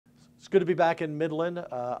It's good to be back in Midland.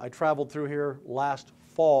 I traveled through here last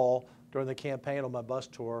fall during the campaign on my bus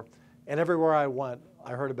tour, and everywhere I went,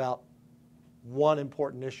 I heard about one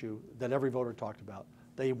important issue that every voter talked about.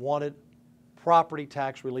 They wanted property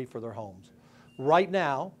tax relief for their homes. Right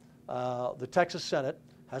now, the Texas Senate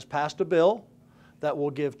has passed a bill that will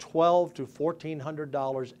give $1,200 to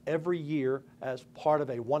 $1,400 every year as part of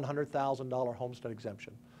a $100,000 homestead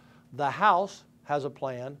exemption. The House has a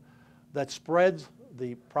plan that spreads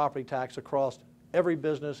the property tax across every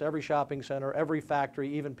business, every shopping center, every factory,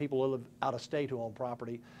 even people who live out of state who own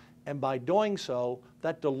property. And by doing so,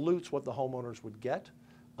 that dilutes what the homeowners would get.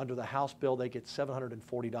 Under the House bill, they get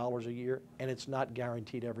 $740 a year, and it's not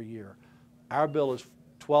guaranteed every year. Our bill is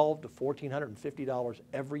 $1,200 to $1,450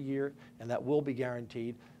 every year, and that will be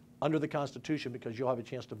guaranteed under the Constitution because you'll have a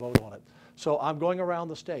chance to vote on it. So I'm going around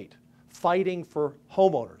the state fighting for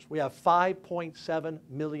homeowners. We have 5.7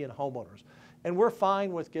 million homeowners, and we're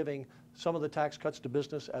fine with giving some of the tax cuts to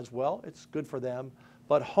business as well. It's good for them,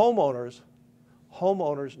 but homeowners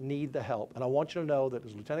need the help. And I want you to know that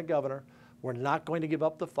as Lieutenant Governor, we're not going to give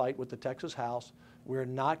up the fight with the Texas House. We're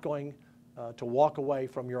not going to walk away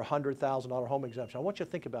from your $100,000 home exemption. I want you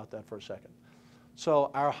to think about that for a second.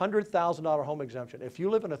 So our $100,000 home exemption, if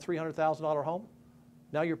you live in a $300,000 home,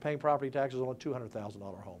 now you're paying property taxes on a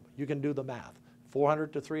 $200,000 home. You can do the math,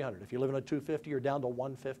 $400 to $300. If you live in a $250, you're down to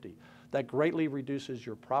 $150. That greatly reduces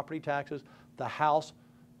your property taxes. The House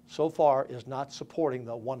so far is not supporting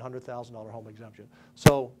the $100,000 home exemption.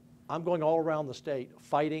 So I'm going all around the state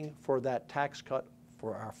fighting for that tax cut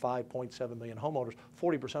for our 5.7 million homeowners,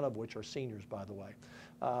 40% of which are seniors, by the way.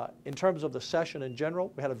 In terms of the session in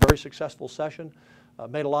general, we had a very successful session,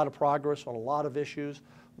 made a lot of progress on a lot of issues.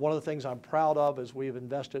 One of the things I'm proud of is we've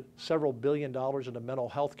invested several $billion into mental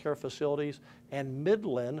health care facilities, and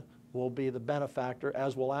Midland will be the benefactor,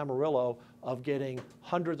 as will Amarillo, of getting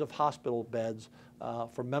hundreds of hospital beds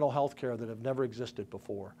for mental health care that have never existed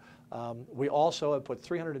before. We also have put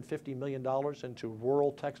 $350 million into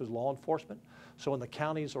rural Texas law enforcement. So in the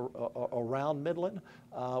counties around Midland,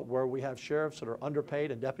 where we have sheriffs that are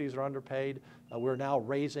underpaid and deputies that are underpaid, we're now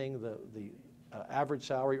raising the average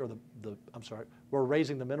salary, or we're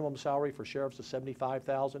raising the minimum salary for sheriffs to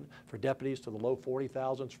 $75,000, for deputies to the low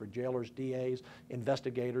 $40,000s, for jailers, DAs,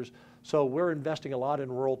 investigators. So we're investing a lot in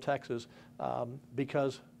rural Texas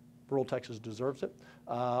because rural Texas deserves it.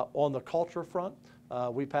 On the culture front,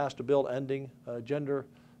 we passed a bill ending gender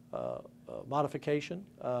modification.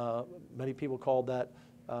 Many people called that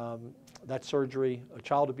surgery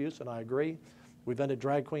child abuse, and I agree. We've ended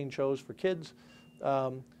drag queen shows for kids.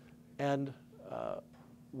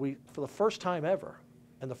 We, for the first time ever,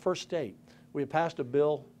 in the first state, we have passed a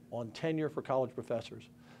bill on tenure for college professors.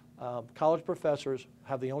 College professors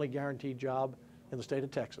have the only guaranteed job in the state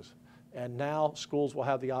of Texas, and now schools will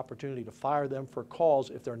have the opportunity to fire them for cause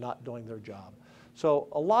if they're not doing their job. So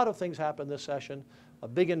a lot of things happened this session.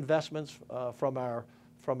 Big investments from our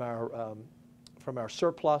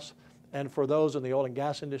surplus, and for those in the oil and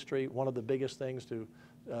gas industry, one of the biggest things to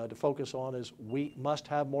focus on is we must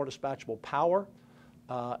have more dispatchable power,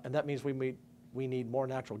 and that means we need more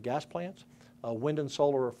natural gas plants. Wind and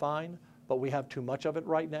solar are fine, but we have too much of it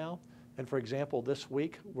right now. And for example, this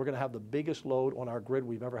week, we're going to have the biggest load on our grid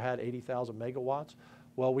we've ever had, 80,000 megawatts.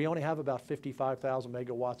 Well, we only have about 55,000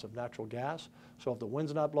 megawatts of natural gas, so if the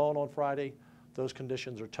wind's not blowing on Friday, those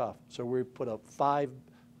conditions are tough. So we put a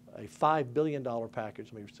 $5 billion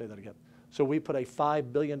package, let me say that again. So we put a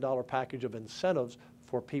 $5 billion package of incentives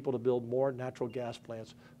for people to build more natural gas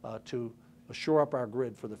plants to shore up our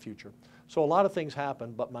grid for the future. So a lot of things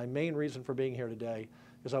happen, but my main reason for being here today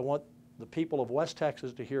is I want the people of West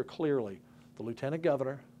Texas to hear clearly, the Lieutenant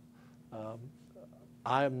Governor,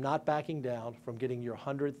 I am not backing down from getting your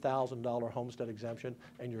 $100,000 homestead exemption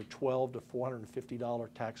and your $1,200 to $450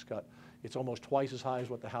 tax cut. It's almost twice as high as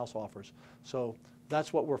what the House offers. So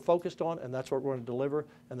that's what we're focused on, and that's what we're going to deliver.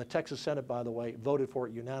 And the Texas Senate, by the way, voted for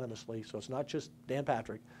it unanimously. So it's not just Dan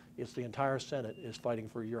Patrick, it's the entire Senate is fighting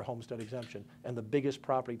for your homestead exemption and the biggest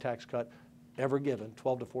property tax cut ever given,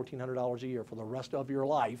 $1,200 to $1,400 a year for the rest of your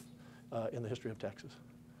life in the history of Texas.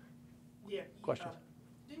 Yeah. Questions?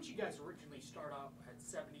 Didn't you guys originally start off at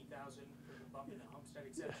 $70,000 for the bump in the homestead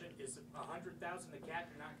exemption? Is $100,000 the cap?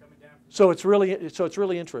 You're not coming down? So it's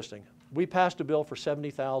really interesting. We passed a bill for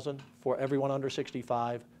 $70,000 for everyone under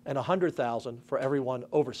 65 and $100,000 for everyone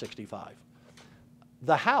over 65.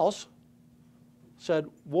 The House said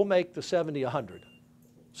we'll make the 70 100.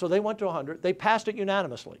 So they went to 100. They passed it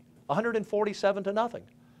unanimously, 147 to nothing,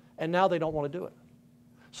 and now they don't want to do it.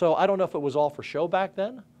 So I don't know if it was all for show back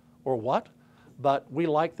then or what, but we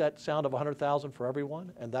like that sound of 100,000 for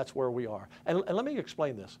everyone, and that's where we are. And let me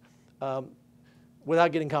explain this.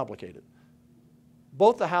 without getting complicated.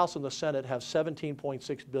 Both the House and the Senate have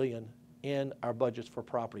 $17.6 billion in our budgets for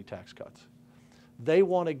property tax cuts. They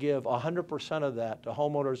want to give 100% of that to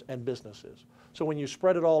homeowners and businesses. So when you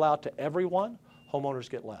spread it all out to everyone, homeowners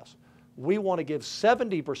get less. We want to give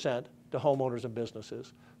 70% to homeowners and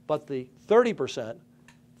businesses, but the 30%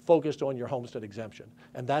 focused on your homestead exemption.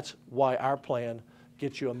 And that's why our plan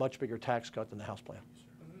gets you a much bigger tax cut than the House plan.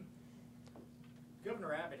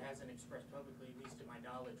 Governor Abbott hasn't expressed publicly, at least to my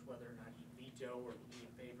knowledge, whether or not he'd veto or be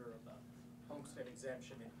in favor of a homestead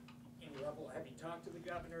exemption at any level. Have you talked to the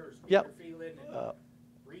governor or Speaker Phelan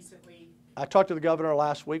recently? I talked to the governor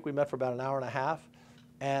last week. We met for about an hour and a half,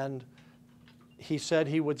 and he said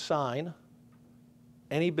he would sign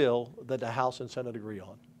any bill that the House and Senate agree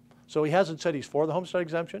on. So he hasn't said he's for the homestead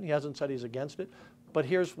exemption. He hasn't said he's against it. But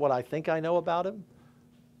here's what I think I know about him,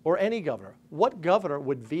 or any governor. What governor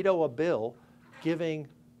would veto a bill giving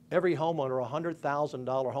every homeowner a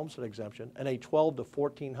 $100,000 homestead exemption and a $1,200 to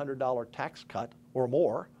 $1,400 tax cut or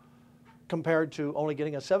more, compared to only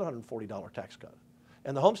getting a $740 tax cut?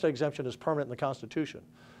 And the homestead exemption is permanent in the Constitution.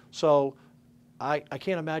 So I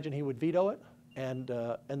can't imagine he would veto it. And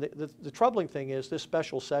the troubling thing is this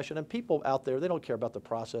special session, and people out there, they don't care about the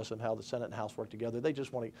process and how the Senate and House work together. They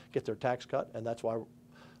just want to get their tax cut, and that's why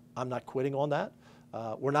I'm not quitting on that.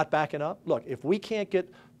 We're not backing up. Look, if we can't get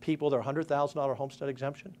people their $100,000 homestead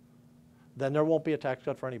exemption, then there won't be a tax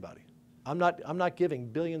cut for anybody. I'm not giving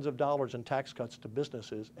billions of dollars in tax cuts to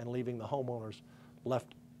businesses and leaving the homeowners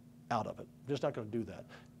left out of it. I'm just not going to do that.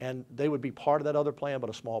 And they would be part of that other plan, but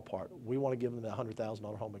a small part. We want to give them that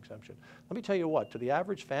 $100,000 home exemption. Let me tell you what, to the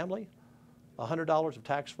average family, $100 of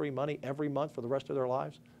tax-free money every month for the rest of their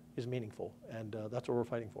lives is meaningful, and that's what we're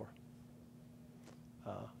fighting for.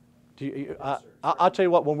 I'll tell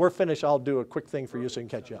you what, when we're finished, I'll do a quick thing for you so you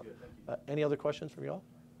can catch up. Any other questions from you all?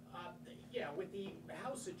 Yeah, with the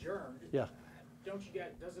House adjourned,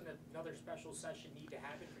 doesn't another special session need to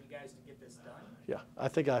happen for you guys to get this done? Yeah, I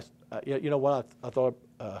think you know what, I thought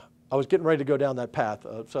I was getting ready to go down that path.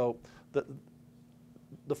 So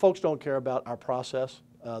the folks don't care about our process.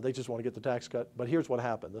 They just want to get the tax cut. But here's what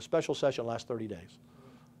happened. The special session lasts 30 days.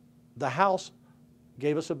 The House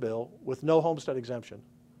gave us a bill with no homestead exemption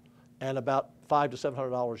and about $500 to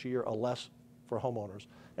 $700 a year or less for homeowners,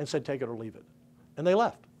 and said take it or leave it. And they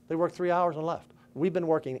left. They worked 3 hours and left. We've been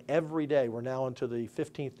working every day. We're now into the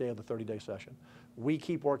 15th day of the 30-day session. We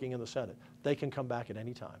keep working in the Senate. They can come back at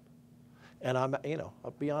any time. And I'll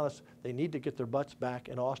be honest, they need to get their butts back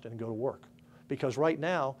in Austin and go to work. Because right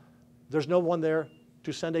now, there's no one there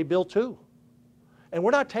to send a bill to. And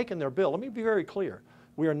we're not taking their bill. Let me be very clear.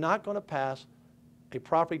 We are not going to pass a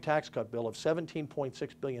property tax cut bill of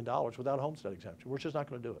 $17.6 billion without a homestead exemption. We're just not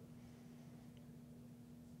going to do it.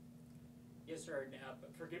 Yes, sir. Now,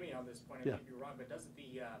 forgive me on this point, I may be wrong, but doesn't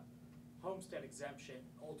the homestead exemption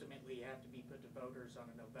ultimately have to be put to voters on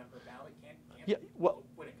a November ballot?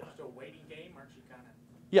 When it comes to a waiting game, aren't you kind of?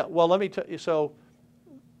 Yeah, well, let me tell you, so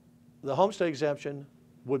the homestead exemption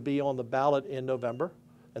would be on the ballot in November,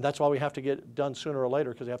 and that's why we have to get it done sooner or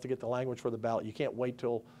later, because we have to get the language for the ballot. You can't wait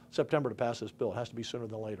till September to pass this bill. It has to be sooner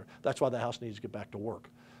than later. That's why the House needs to get back to work.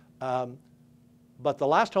 But the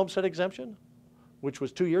last homestead exemption, which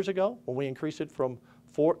was 2 years ago, when we increased it from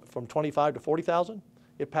 25 to 40,000,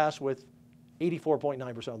 it passed with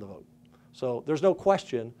 84.9% of the vote. So there's no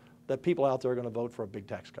question that people out there are going to vote for a big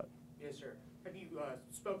tax cut. Yes, sir. Have you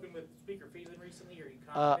spoken with Speaker Phelan recently? Are you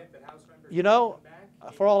confident that House members you know, come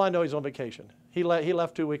back? For all I know, he's on vacation. He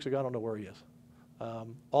left 2 weeks ago. I don't know where he is.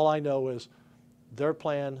 All I know is their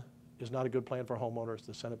plan is not a good plan for homeowners.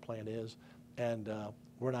 The Senate plan is, and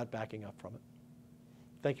we're not backing up from it.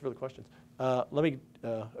 Thank you for the questions. Are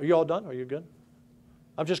you all done? Are you good?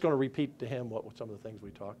 I'm just going to repeat to him what some of the things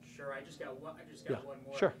we talked. Sure. I just got one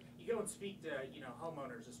more. Sure. You go and speak to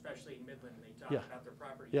homeowners, especially in Midland, and they talk about their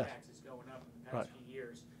property taxes going up in the past few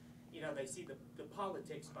years. They see the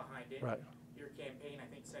politics behind it. Right. Your campaign, I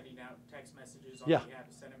think, sending out text messages on behalf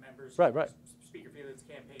of Senate members. Right. Speaker Phelan's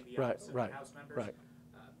campaign, the opposite of House members. Right.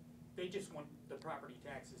 They just want the property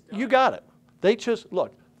taxes done. You got it. They just,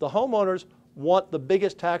 look, the homeowners want the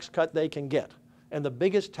biggest tax cut they can get. And the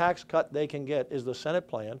biggest tax cut they can get is the Senate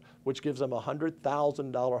plan, which gives them a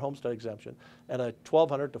 $100,000 homestead exemption and a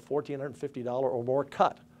 $1,200 to $1,450 or more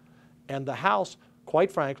cut. And the House,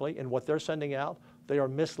 quite frankly, in what they're sending out, they are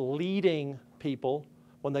misleading people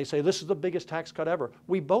when they say this is the biggest tax cut ever.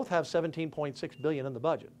 We both have $17.6 billion in the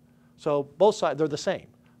budget. So both sides, they're the same.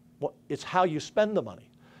 It's how you spend the money.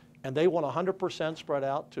 And they want 100% spread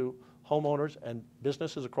out to homeowners and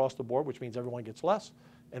businesses across the board, which means everyone gets less.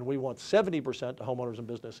 And we want 70% to homeowners and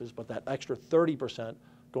businesses, but that extra 30%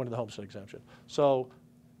 going to the homestead exemption. So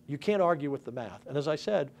you can't argue with the math. And as I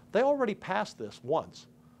said, they already passed this once,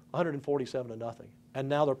 147 to nothing, and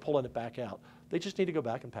now they're pulling it back out. They just need to go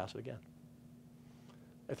back and pass it again.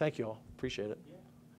 Thank you all. Appreciate it. Yeah.